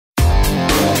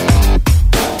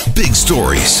Big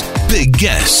stories, big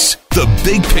guests, the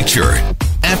big picture.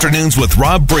 Afternoons with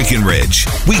Rob Breckenridge.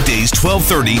 Weekdays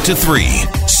 1230 to 3,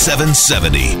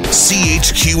 770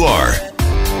 CHQR.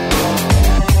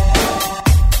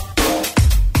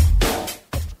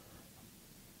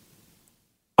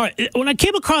 All right, when I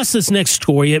came across this next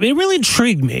story, it really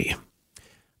intrigued me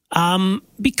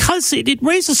because it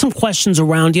raises some questions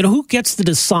around, who gets to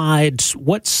decide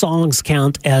what songs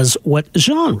count as what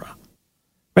genre,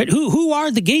 right? Who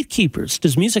are the gatekeepers?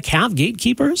 Does music have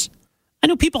gatekeepers? I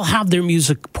know people have their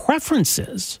music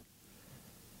preferences,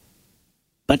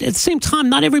 but at the same time,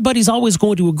 not everybody's always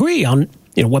going to agree on,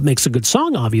 what makes a good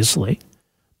song, obviously,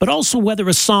 but also whether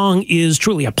a song is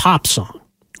truly a pop song,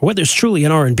 whether it's truly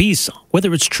an R&B song,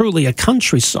 whether it's truly a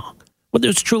country song, whether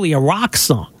it's truly a rock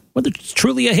song, whether it's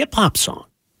truly a hip-hop song.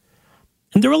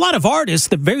 And there are a lot of artists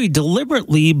that very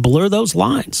deliberately blur those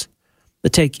lines,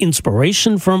 that take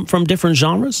inspiration from different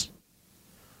genres.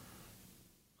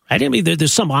 I mean,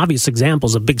 there's some obvious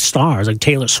examples of big stars, like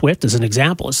Taylor Swift is an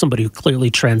example of somebody who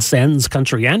clearly transcends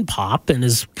country and pop and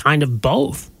is kind of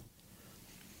both.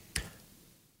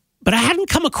 But I hadn't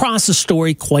come across a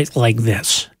story quite like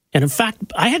this. And in fact,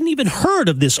 I hadn't even heard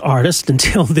of this artist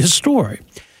until this story.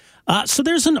 So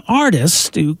there's an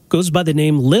artist who goes by the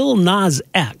name Lil Nas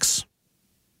X,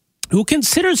 who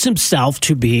considers himself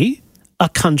to be a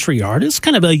country artist,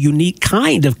 kind of a unique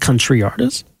kind of country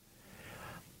artist.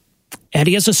 And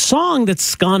he has a song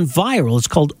that's gone viral. It's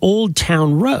called Old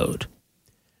Town Road.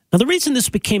 Now, the reason this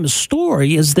became a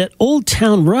story is that Old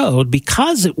Town Road,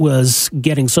 because it was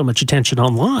getting so much attention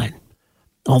online,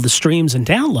 all the streams and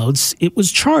downloads, it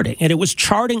was charting. And it was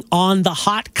charting on the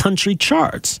hot country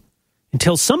charts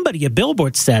until somebody at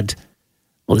Billboard said,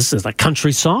 well, this is a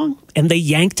country song, and they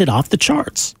yanked it off the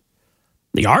charts.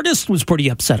 The artist was pretty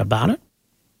upset about it.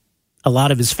 A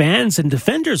lot of his fans and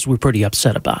defenders were pretty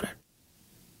upset about it.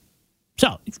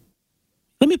 So,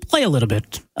 let me play a little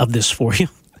bit of this for you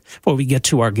before we get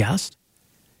to our guest.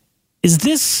 Is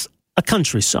this a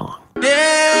country song?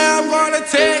 Yeah, I'm gonna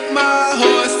take my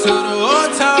horse to the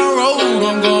old town road.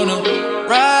 I'm gonna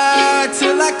ride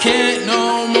till I can't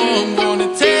no more. I'm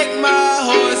gonna take my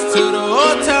horse to the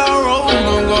old town road.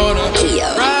 I'm gonna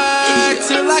ride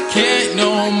till I can't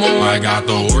no more. I got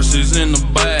the horses in the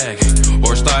bag,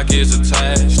 horse stock is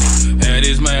attached. Head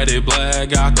is matted black,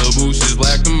 got the bushes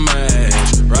black to match.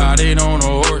 Riding on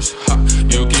a horse,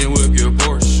 you can whip your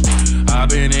Porsche. I've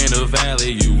been in the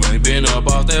valley, you ain't been up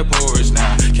off that porch.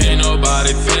 Now, can't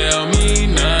nobody tell me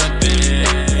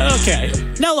nothing. Okay.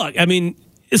 Now look, I mean,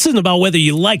 this isn't about whether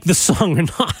you like the song or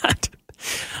not.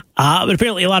 But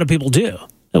apparently a lot of people do.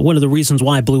 One of the reasons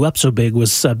why it blew up so big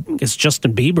was because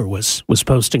Justin Bieber was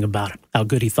posting about it, how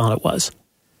good he thought it was.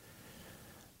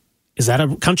 Is that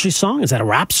a country song? Is that a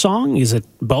rap song? Is it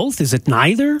both? Is it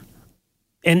neither?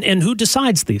 And who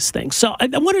decides these things? So I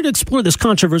wanted to explore this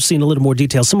controversy in a little more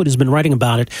detail. Someone who's been writing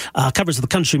about it, covers the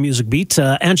country music beat.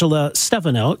 Angela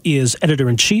Stefano is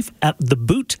editor-in-chief at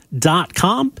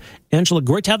theboot.com. Angela,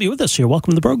 great to have you with us here.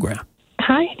 Welcome to the program.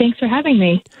 Hi, thanks for having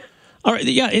me. All right,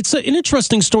 yeah, it's an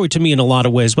interesting story to me in a lot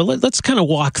of ways, but let's kind of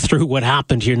walk through what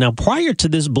happened here. Now, prior to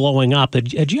this blowing up,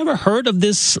 had you ever heard of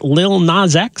this Lil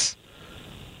Nas X?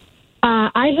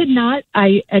 I had not.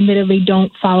 I admittedly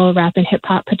don't follow rap and hip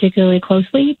hop particularly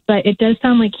closely, but it does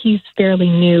sound like he's fairly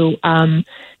new.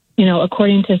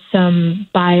 According to some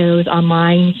bios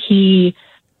online, he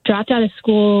dropped out of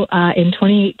school in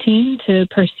 2018 to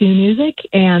pursue music,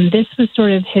 and this was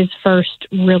sort of his first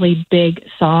really big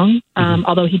song,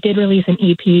 although he did release an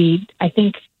EP, I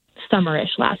think,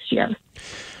 summerish last year.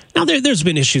 Now, there's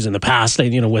been issues in the past,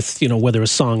 with, whether a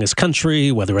song is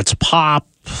country, whether it's pop,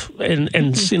 and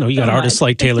you got artists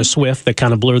like Taylor Swift that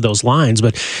kind of blur those lines,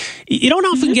 but you don't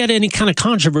often get any kind of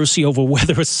controversy over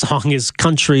whether a song is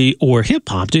country or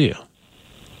hip-hop, do you?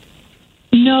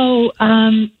 No,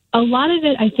 a lot of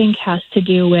it, I think, has to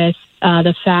do with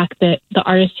the fact that the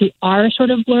artists who are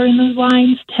sort of blurring those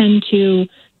lines tend to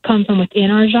come from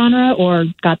within our genre or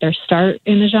got their start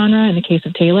in the genre, in the case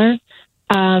of Taylor.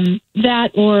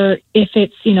 That, or if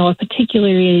it's, a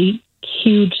particularly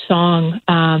huge song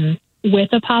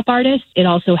with a pop artist, it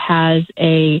also has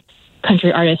a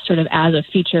country artist sort of as a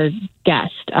featured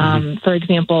guest. For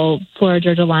example, Florida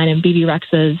Georgia Line and BB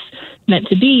Rexha's Meant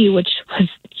to Be, which was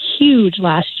huge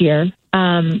last year,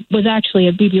 was actually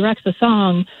a BB Rexa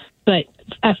song, but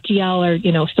FGL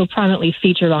are, still prominently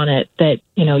featured on it that,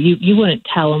 you wouldn't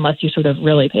tell unless you sort of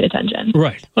really paid attention.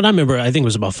 Right. But I remember, I think it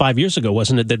was about 5 years ago,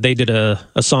 wasn't it, that they did a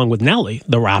song with Nelly,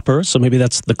 the rapper. So maybe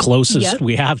that's the closest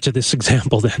we have to this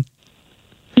example then.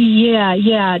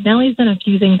 Yeah. Nelly's done a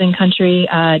few things in country.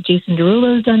 Jason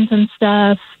Derulo's done some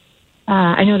stuff.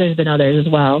 I know there's been others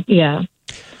as well. Yeah.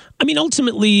 I mean,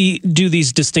 ultimately, do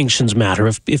these distinctions matter?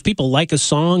 If people like a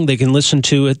song, they can listen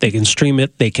to it, they can stream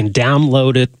it, they can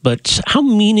download it. But how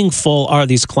meaningful are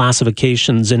these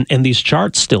classifications and these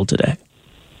charts still today?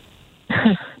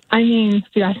 I mean,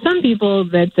 for some people,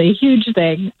 that's a huge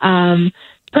thing.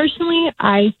 Personally,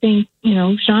 I think,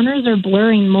 genres are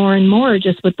blurring more and more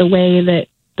just with the way that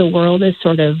the world is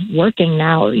sort of working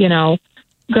now.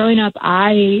 Growing up,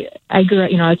 I grew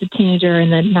up, as a teenager in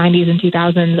the 90s and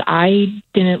 2000s. I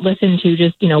didn't listen to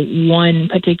just, one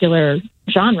particular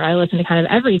genre. I listened to kind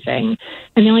of everything.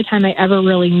 And the only time I ever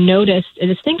really noticed a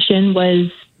distinction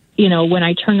was, when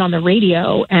I turned on the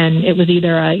radio and it was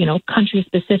either a,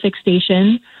 country-specific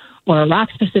station or a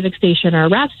rock-specific station or a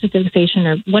rap-specific station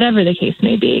or whatever the case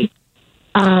may be.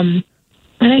 And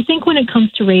I think when it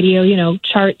comes to radio,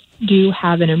 charts do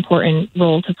have an important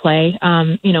role to play.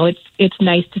 It's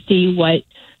nice to see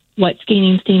what's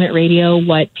gaining steam at radio,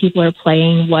 what people are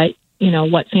playing, what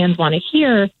fans want to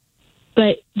hear.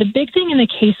 But the big thing in the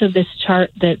case of this chart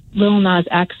that Lil Nas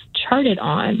X charted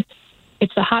on,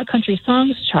 it's the Hot Country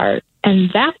Songs chart.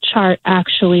 And that chart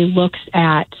actually looks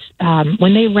at,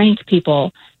 when they rank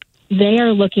people, they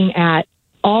are looking at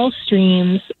all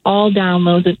streams, all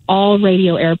downloads, and all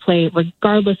radio airplay,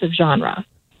 regardless of genre.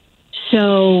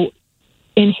 So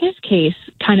in his case,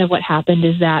 kind of what happened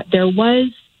is that there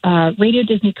was Radio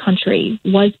Disney Country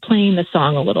was playing the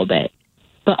song a little bit,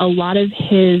 but a lot of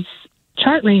his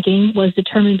chart ranking was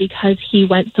determined because he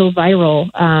went so viral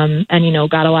and,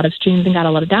 got a lot of streams and got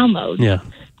a lot of downloads. Yeah.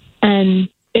 And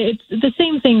it's the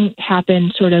same thing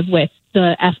happened sort of with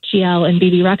the FGL and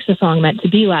BB Rexa song Meant to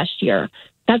Be last year.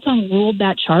 That song ruled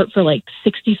that chart for like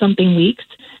 60-something weeks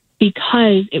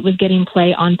because it was getting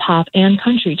play on pop and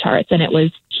country charts, and it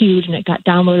was huge, and it got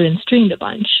downloaded and streamed a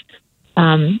bunch.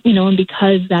 And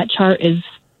because that chart is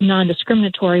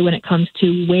non-discriminatory when it comes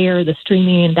to where the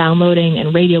streaming and downloading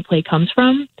and radio play comes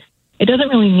from, it doesn't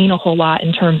really mean a whole lot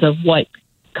in terms of what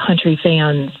country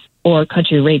fans or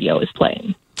country radio is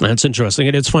playing. That's interesting.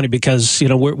 And it's funny because,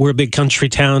 we're a big country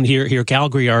town here,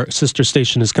 Calgary. Our sister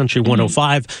station is Country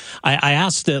 105. I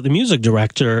asked the music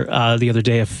director the other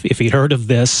day if he'd heard of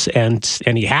this, and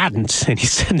he hadn't. And he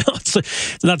said, no,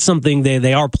 it's not something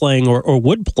they are playing or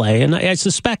would play. And I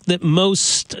suspect that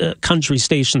most country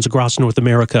stations across North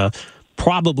America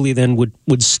probably then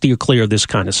would steer clear of this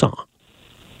kind of song.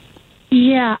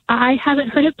 Yeah, I haven't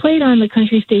heard it played on the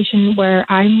country station where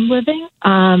I'm living.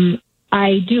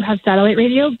 I do have satellite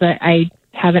radio, but I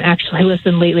haven't actually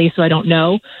listened lately, so I don't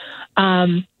know.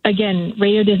 Again,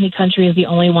 Radio Disney Country is the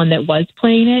only one that was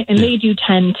playing it, and they do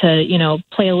tend to,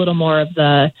 play a little more of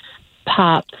the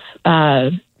pop-focused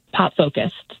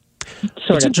sort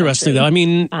of. It's interesting, though. I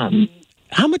mean,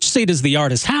 how much say does the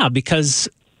artist have? Because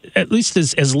at least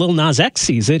as Lil Nas X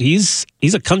sees it, he's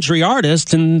a country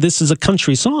artist, and this is a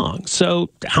country song. So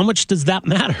how much does that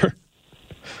matter?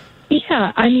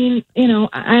 Yeah, I mean, and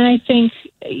I think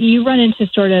you run into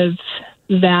sort of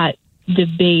that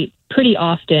debate pretty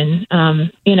often.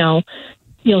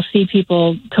 You'll see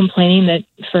people complaining that,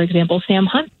 for example, Sam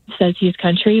Hunt says he's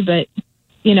country, but,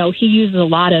 he uses a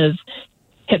lot of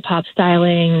hip-hop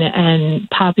styling and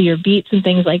poppier beats and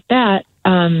things like that.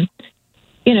 I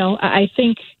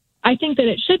think that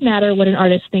it should matter what an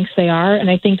artist thinks they are,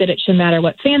 and I think that it should matter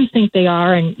what fans think they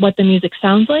are and what the music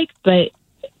sounds like, but,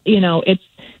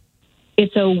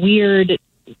 it's a weird,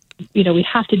 we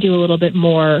have to do a little bit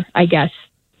more, I guess,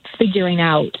 figuring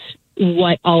out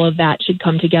what all of that should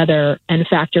come together and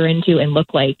factor into and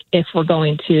look like if we're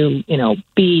going to,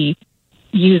 be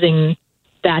using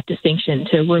that distinction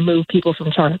to remove people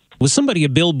from charts. Was somebody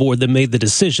at Billboard that made the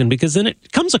decision? Because then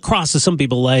it comes across to some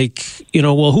people like,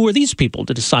 well, who are these people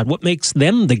to decide what makes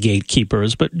them the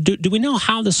gatekeepers? But do we know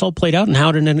how this all played out and how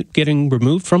it ended up getting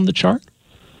removed from the chart?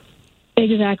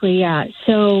 Exactly, yeah.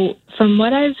 So from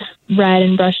what I've read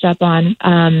and brushed up on,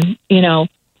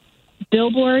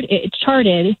 Billboard, it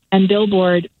charted, and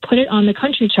Billboard put it on the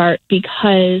country chart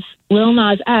because Lil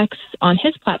Nas X on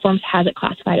his platforms has it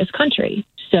classified as country.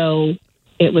 So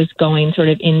it was going sort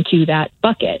of into that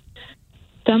bucket.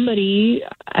 Somebody,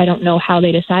 I don't know how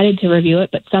they decided to review it,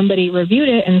 but somebody reviewed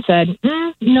it and said,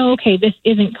 no, okay, this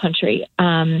isn't country.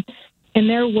 And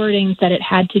their wording said it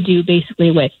had to do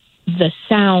basically with the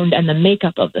sound and the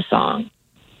makeup of the song.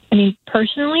 I mean,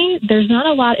 personally, there's not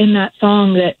a lot in that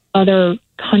song that other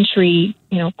country,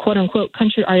 quote unquote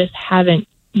country artists haven't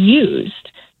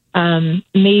used.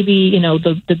 Maybe,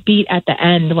 the beat at the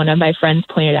end, one of my friends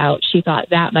pointed out, she thought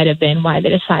that might have been why they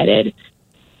decided,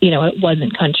 it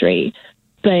wasn't country.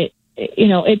 But,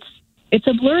 it's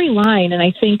a blurry line. And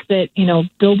I think that,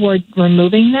 Billboard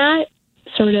removing that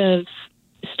sort of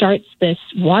starts this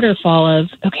waterfall of,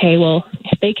 okay, well,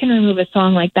 if they can remove a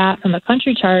song like that from a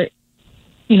country chart,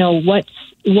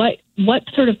 what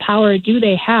sort of power do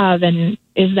they have, and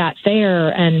is that fair?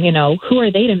 And, who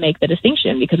are they to make the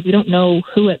distinction? Because we don't know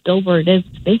who at Billboard is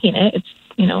making it. It's,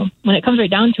 when it comes right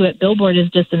down to it, Billboard is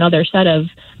just another set of,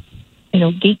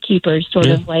 gatekeepers, sort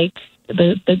of like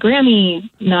the Grammy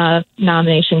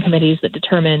nomination committees that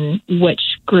determine which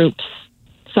groups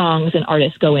songs and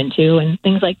artists go into and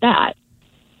things like that.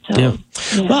 So, yeah.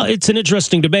 Well, it's an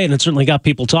interesting debate, and it certainly got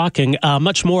people talking.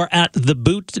 Much more at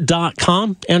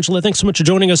theboot.com. Angela, thanks so much for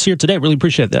joining us here today. Really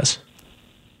appreciate this.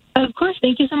 Of course.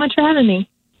 Thank you so much for having me.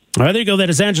 All right, there you go. That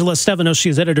is Angela Stefanos. She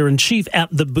is editor-in-chief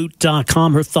at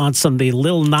theboot.com. Her thoughts on the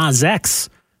Lil Nas X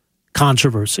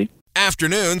controversy.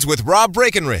 Afternoons with Rob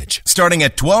Breckenridge, starting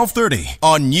at 12:30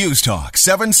 on News Talk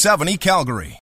 770 Calgary.